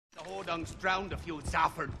Hodunks drowned a few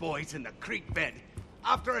Zafford boys in the creek bed.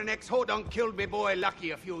 After an ex-Hodunk killed me boy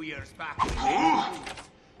Lucky a few years back.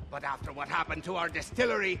 But after what happened to our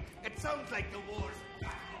distillery, it sounds like the war's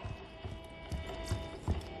back on.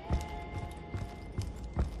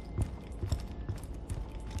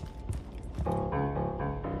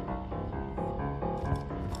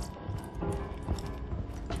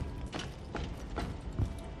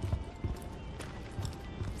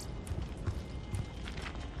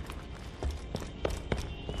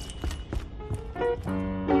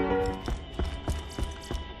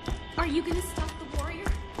 Are you gonna stop the warrior?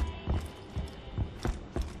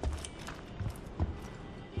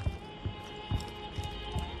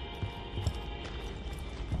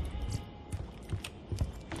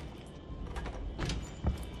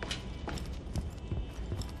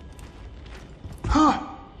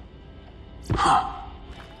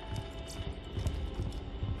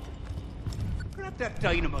 Grab that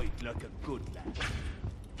dynamite like a good lad.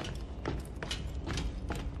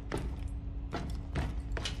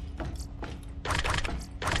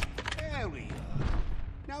 There we are.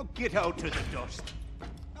 Now get out to the dust.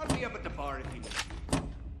 I'll be up at the bar if you need.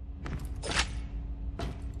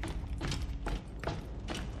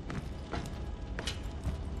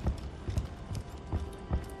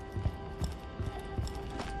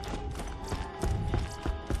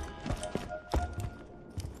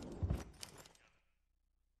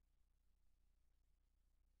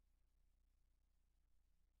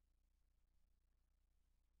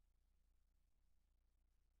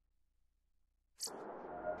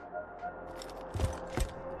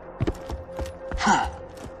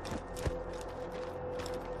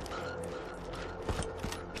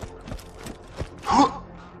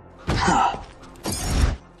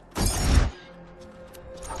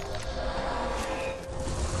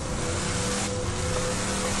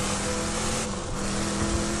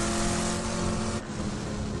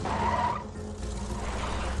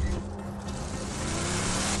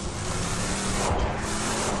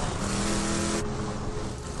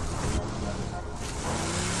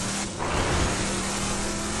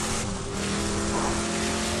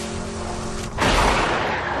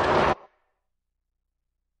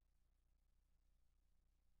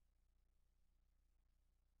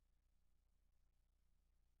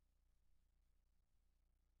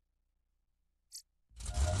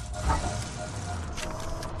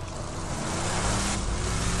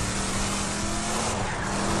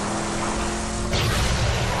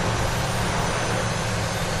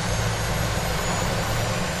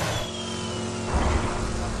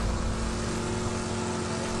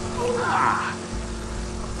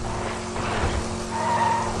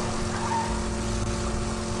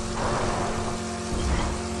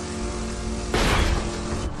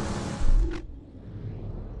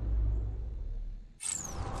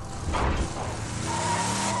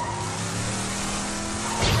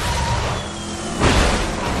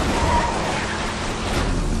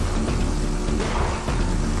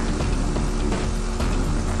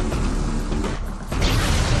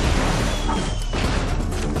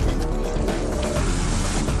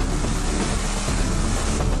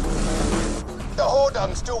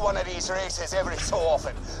 Do one of these races every so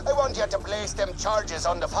often. I want you to place them charges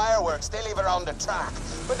on the fireworks they leave around the track.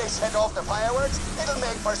 When they set off the fireworks, it'll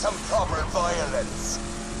make for some proper violence.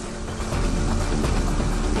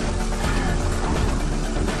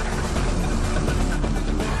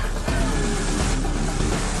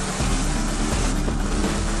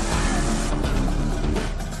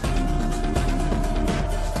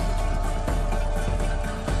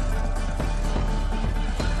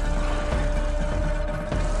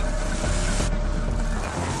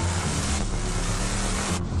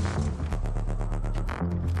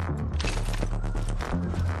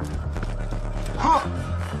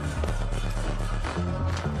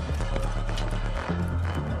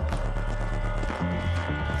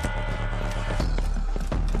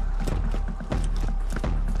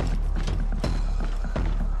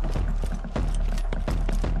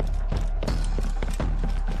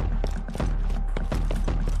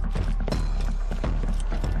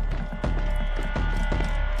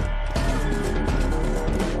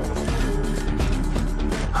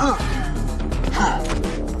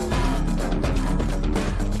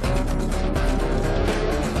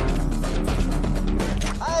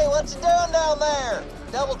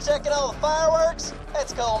 Checking all the fireworks?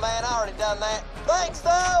 That's cool, man. I already done that. Thanks,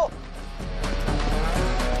 though!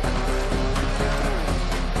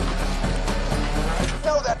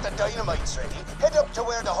 Now that the dynamite's ready, head up to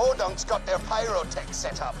where the Hodunks got their pyrotech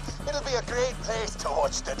set up. It'll be a great place to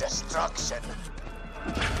watch the destruction.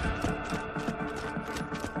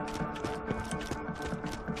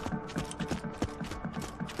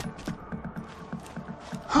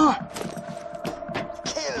 Kill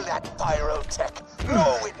that pyrotech.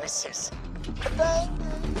 No witnesses.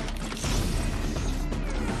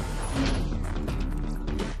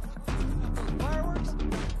 Fireworks?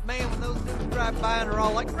 Man, when those dudes drive by and are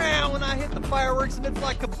all like, "Row," when I hit the fireworks and it's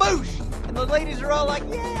like kaboosh! And the ladies are all like,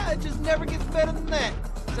 "Yeah, it just never gets better than that."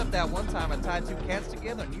 Except that one time I tied two cats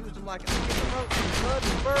together and used them like a skipping rope and blood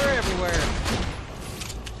and fur everywhere.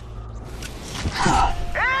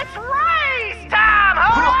 It's race time,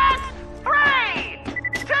 Hoodlums! 3,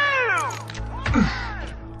 2,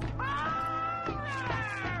 1,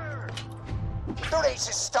 The race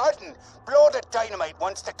is starting. Blow the dynamite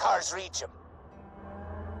once the cars reach him.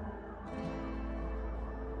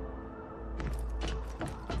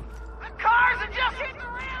 The cars have just hit the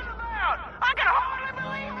roundabout! I can hardly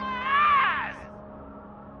believe my eyes!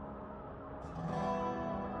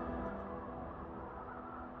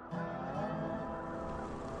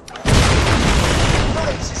 The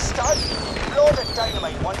race is starting. Blow the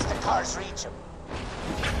dynamite once the cars reach him.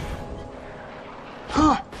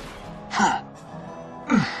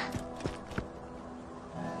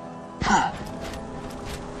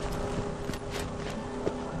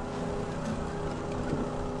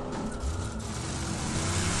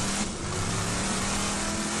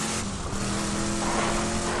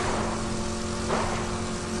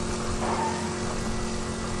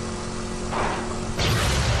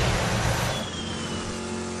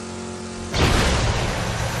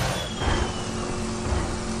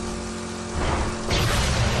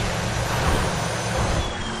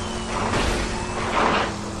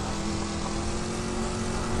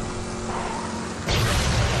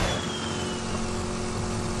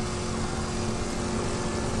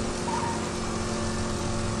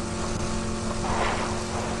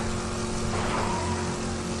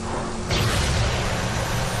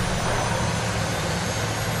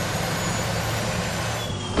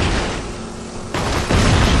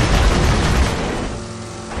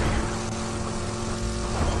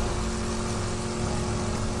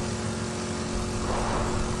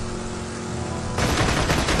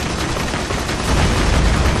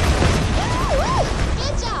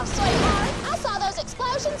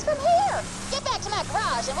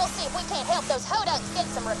 And we'll see if we can't help those hodunks get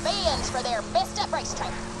some revenge for their messed up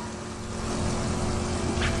racetrack.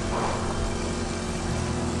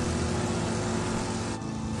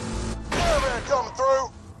 Caravan coming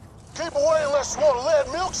through. Keep away unless you want a lead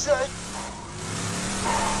milkshake.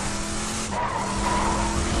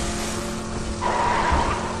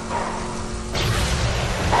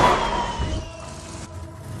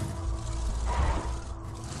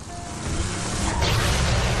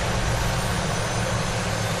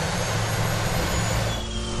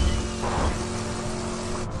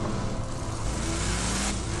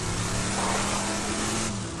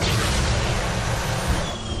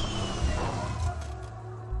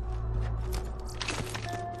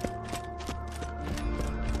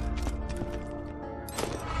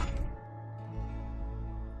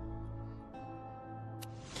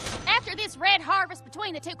 After this red harvest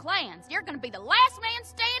between the two clans, you're gonna be the last man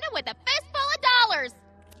standing with a fistful of dollars.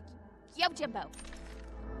 Yo, Jimbo.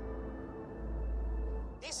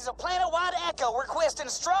 This is a planet-wide echo requesting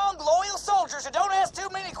strong, loyal soldiers who don't ask too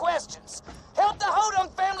many questions. Help the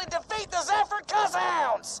Hodunk family defeat the Zephyr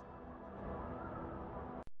Cusshounds!